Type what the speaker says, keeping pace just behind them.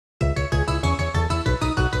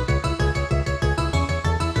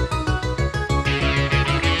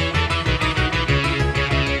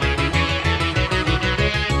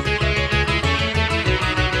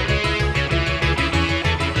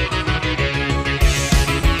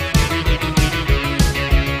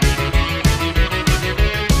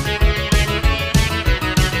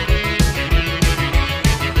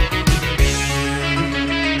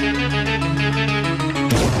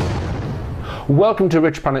Welcome to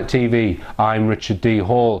Richplanet TV. I'm Richard D.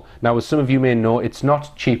 Hall. Now, as some of you may know, it's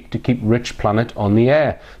not cheap to keep Richplanet on the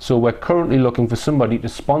air, so we're currently looking for somebody to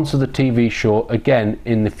sponsor the TV show again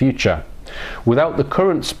in the future. Without the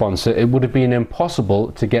current sponsor, it would have been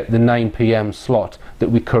impossible to get the 9 PM slot that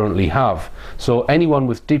we currently have. So anyone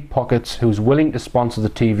with deep pockets who's willing to sponsor the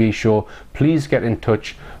TV show, please get in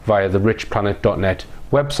touch via the richplanet.net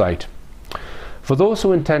website. For those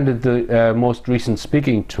who attended the most recent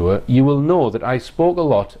speaking tour, you will know that I spoke a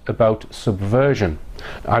lot about subversion.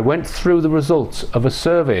 I went through the results of a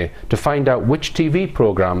survey to find out which TV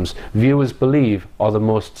programs viewers believe are the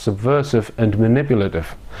most subversive and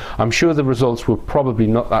manipulative. I'm sure the results were probably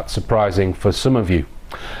not that surprising for some of you.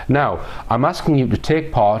 Now, I'm asking you to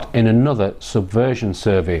take part in another subversion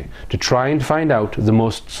survey to try and find out the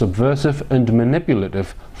most subversive and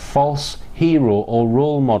manipulative false hero or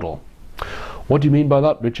role model. What do you mean by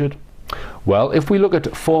that, Richard? Well, if we look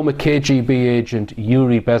at former KGB agent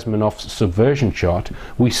Yuri Bezmenov's subversion chart,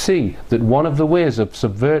 we see that one of the ways of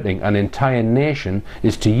subverting an entire nation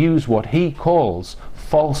is to use what he calls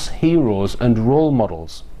false heroes and role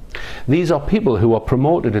models. These are people who are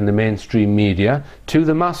promoted in the mainstream media to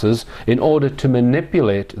the masses in order to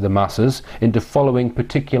manipulate the masses into following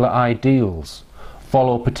particular ideals,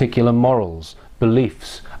 follow particular morals,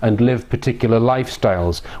 beliefs, and live particular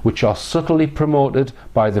lifestyles which are subtly promoted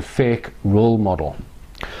by the fake role model.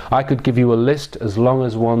 I could give you a list as long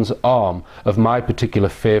as one's arm of my particular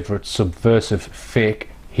favourite subversive fake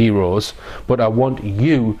heroes, but I want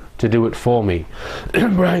you to do it for me.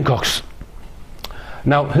 Brian Cox.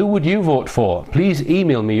 Now, who would you vote for? Please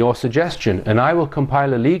email me your suggestion and I will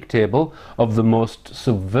compile a league table of the most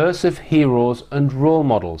subversive heroes and role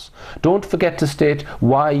models. Don't forget to state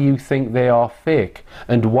why you think they are fake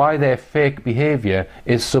and why their fake behaviour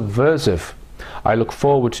is subversive. I look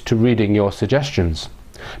forward to reading your suggestions.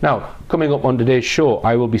 Now, coming up on today's show,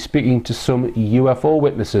 I will be speaking to some UFO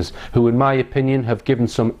witnesses who, in my opinion, have given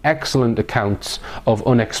some excellent accounts of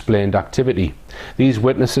unexplained activity. These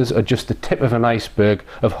witnesses are just the tip of an iceberg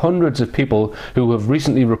of hundreds of people who have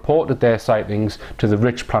recently reported their sightings to the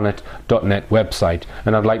richplanet.net website,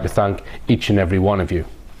 and I'd like to thank each and every one of you.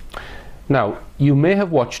 Now, you may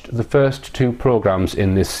have watched the first two programs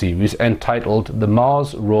in this series entitled The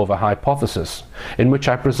Mars Rover Hypothesis, in which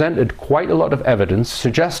I presented quite a lot of evidence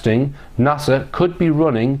suggesting NASA could be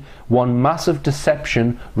running one massive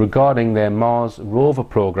deception regarding their Mars rover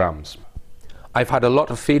programs. I've had a lot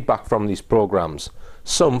of feedback from these programs,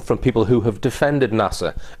 some from people who have defended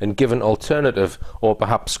NASA and given alternative or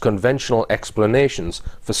perhaps conventional explanations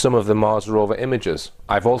for some of the Mars rover images.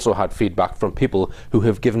 I've also had feedback from people who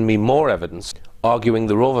have given me more evidence arguing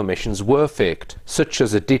the rover missions were faked, such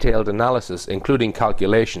as a detailed analysis including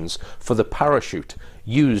calculations for the parachute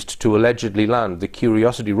used to allegedly land the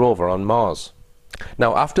Curiosity rover on Mars.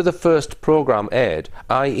 Now, after the first program aired,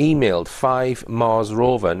 I emailed 5 Mars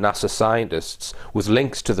rover NASA scientists with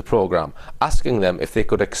links to the program, asking them if they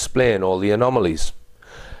could explain all the anomalies.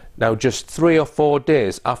 Now, just 3 or 4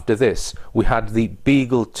 days after this, we had the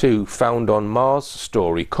Beagle 2 Found on Mars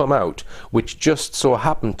story come out, which just so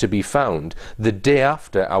happened to be found the day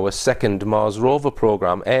after our second Mars rover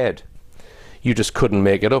program aired. You just couldn't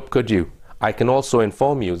make it up, could you? I can also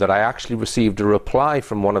inform you that I actually received a reply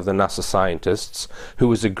from one of the NASA scientists who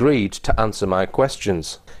has agreed to answer my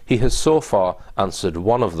questions. He has so far answered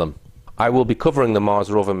one of them. I will be covering the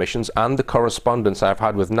Mars rover missions and the correspondence I've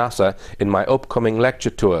had with NASA in my upcoming lecture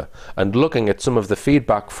tour and looking at some of the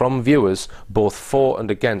feedback from viewers both for and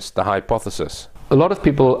against the hypothesis. A lot of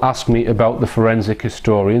people ask me about the forensic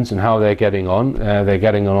historians and how they're getting on. They're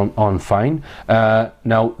getting on fine.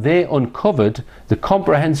 Now, they uncovered the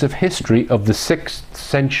comprehensive history of the 6th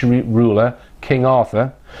century ruler, King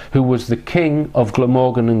Arthur, who was the king of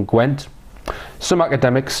Glamorgan and Gwent. Some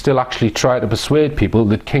academics still actually try to persuade people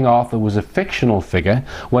that King Arthur was a fictional figure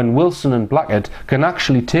when Wilson and Blackett can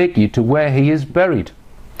actually take you to where he is buried.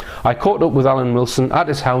 I caught up with Alan Wilson at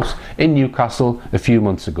his house in Newcastle a few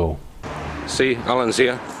months ago. See, Alan's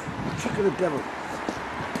here. Check of the devil.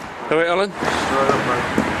 Alright, Alan?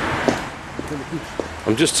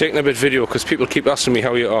 I'm just taking a bit of video because people keep asking me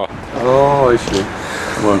how you are. Oh, I see.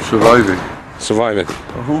 Well, I'm surviving. Surviving?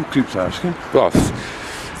 Well, who keeps asking? Well,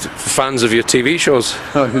 fans of your TV shows.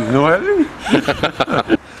 Oh, no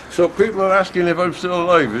idea. So people are asking if I'm still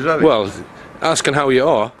alive, is that it? Well, asking how you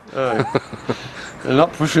are. And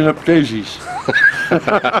not pushing up daisies. Is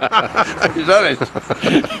that it?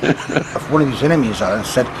 One of his enemies, Alan,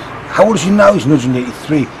 said, how old is he now? He's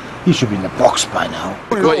 183. He should be in the box by now.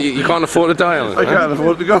 What, you can't afford to die, Alan? I can't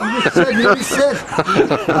afford to go. He said.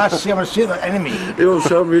 I see, I'm going to see the enemy. You don't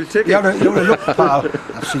sell me a ticket. You ought to look, pal.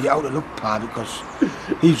 I see, you ought to look, pal, because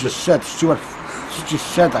he just said, Stuart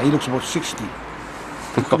just said that he looks about 60.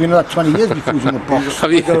 It could be another 20 years before he's in the box.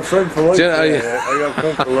 Have you? I got a friend for life. Yeah, I got a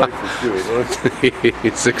friend for life for Stuart.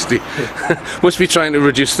 It's 60. Must be trying to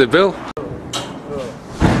reduce the bill.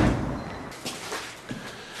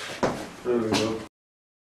 There we go.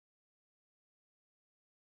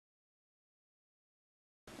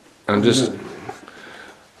 And this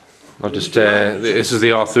is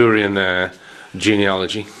the Arthurian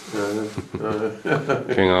genealogy.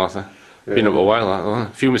 King Arthur. Been up a while, that though. A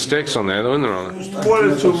few mistakes on there, though, isn't there, Alan?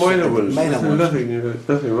 One or two minor ones.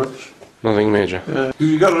 Nothing much. Nothing major.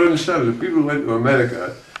 You got to understand, the people who went to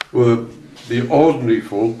America were the ordinary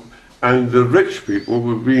folk, and the rich people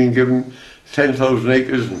were being given 10,000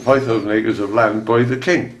 acres and 5,000 acres of land by the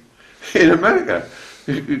king in America.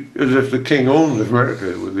 As if the king owned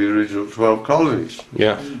America with the original 12 colonies.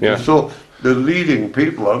 Yeah, yeah. And so the leading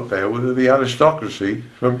people out there were the aristocracy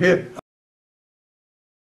from here.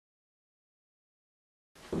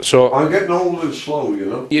 So I'm getting old and slow, you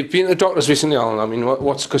know. you've been to the doctors recently, Alan. I mean,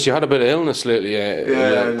 what's because you had a bit of illness lately?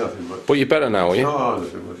 Nothing much. But you're better now, are you? No,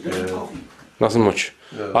 nothing much. Yeah. Nothing much.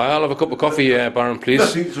 No. I'll have a cup of coffee, Baram, please.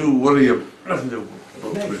 Nothing to worry about. Nothing to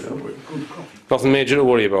worry about. Nothing major to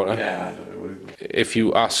worry about, eh? Yeah, don't worry about. If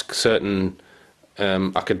you ask certain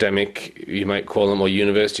academic, you might call them, or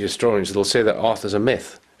university historians, they'll say that Arthur's a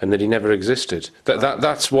myth and that he never existed.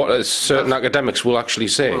 That's what certain academics will actually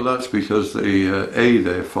say. Well, that's because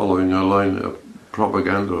they're following a line of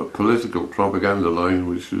propaganda, a political propaganda line,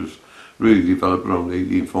 which was really developed around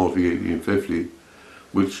 1840, 1850,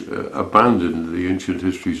 which abandoned the ancient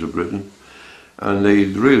histories of Britain, and they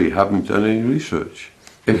really haven't done any research.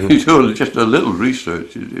 If you do just a little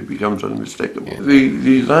research, it becomes unmistakable. Yeah.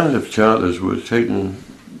 The land of charters were taken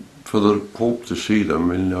for the Pope to see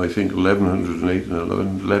them in, I think, 1108 and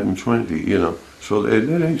 1120, you know. So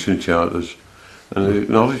they're ancient charters, and they're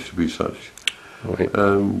acknowledged to be such. Right.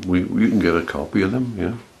 We can get a copy of them, you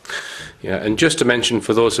know. Yeah, and just to mention,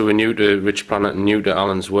 for those who are new to Richplanet and new to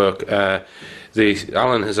Alan's work,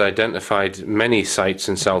 Alan has identified many sites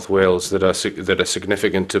in South Wales that are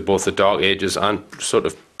significant to both the Dark Ages and sort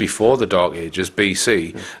of before the Dark Ages,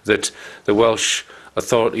 BC, that the Welsh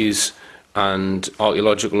authorities and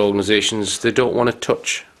archaeological organisations, they don't want to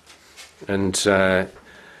touch. And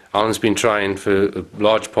Alan's been trying for a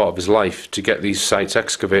large part of his life to get these sites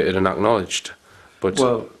excavated and acknowledged. But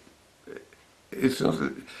well, it's not.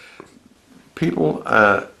 People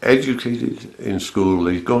are educated in school.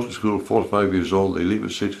 They go to school 4 or 5 years old. They leave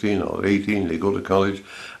at 16 or 18. They go to college,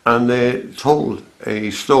 and they're told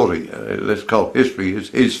a story. Let's call it history. It's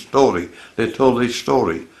his story. They're told a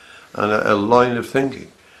story and a line of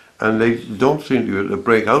thinking, and they don't seem to be able to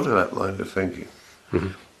break out of that line of thinking. Mm-hmm.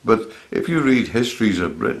 But if you read histories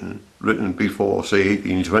of Britain written before, say,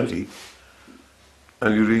 1820,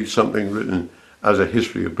 and you read something written as a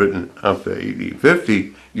history of Britain after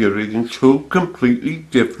 1850, you're reading two completely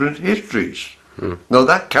different histories. Mm. Now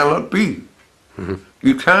that cannot be. Mm-hmm.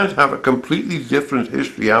 You can't have a completely different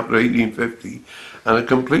history after 1850 and a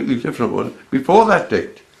completely different one before that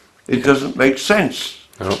date. It doesn't make sense.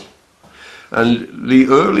 No. And the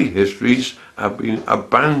early histories have been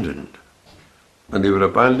abandoned. And they were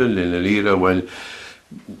abandoned in an era when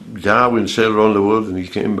Darwin sailed around the world and he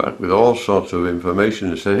came back with all sorts of information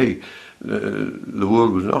and said, hey, the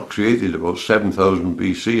world was not created about 7,000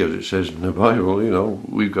 BC, as it says in the Bible. You know,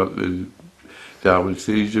 we've got the Darwin's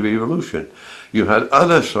theories of evolution. You had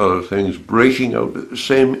other sort of things breaking out at the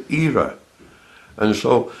same era. And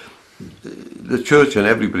so the church and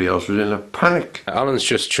everybody else was in a panic. Alan's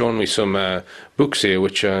just shown me some books here,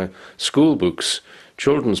 which are school books,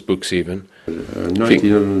 children's books even.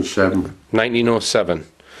 1907. 1907.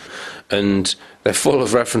 And they're full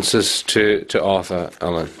of references to Arthur,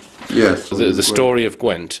 Alan. Yes. The Story of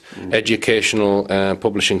Gwent, Educational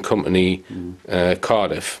Publishing Company,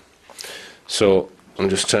 Cardiff. So I'll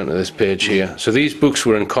just turn to this page here. So these books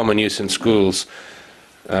were in common use in schools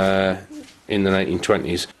in the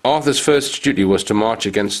 1920s. Arthur's first duty was to march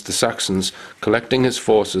against the Saxons. Collecting his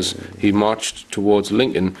forces, he marched towards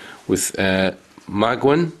Lincoln with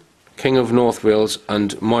Magwyn, King of North Wales,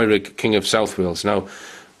 and Moerig, King of South Wales. Now,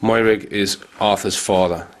 Moerig is Arthur's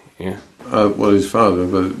father. Yeah. Well, his father,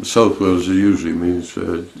 but South Wales usually means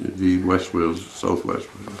the West Wales, South West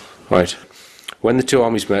Wales. Right. When the two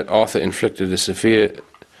armies met, Arthur inflicted a severe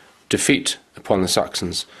defeat upon the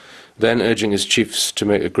Saxons. Then, urging his chiefs to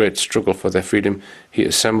make a great struggle for their freedom, he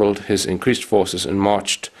assembled his increased forces and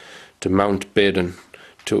marched to Mount Badon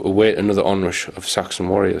to await another onrush of Saxon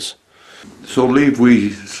warriors. So leave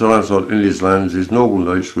we Sir Lancelot in his lands, his noble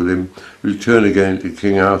knights with him, return again to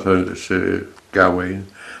King Arthur and to Sir Gawain.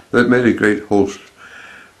 They made a great host,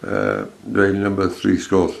 they numbered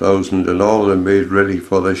 3,000, and all of them made ready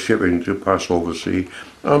for their shipping to pass over sea.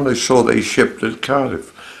 And they shipped at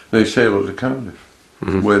Cardiff. They sailed to Cardiff,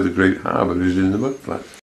 where the great harbour is in the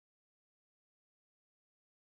mudflats.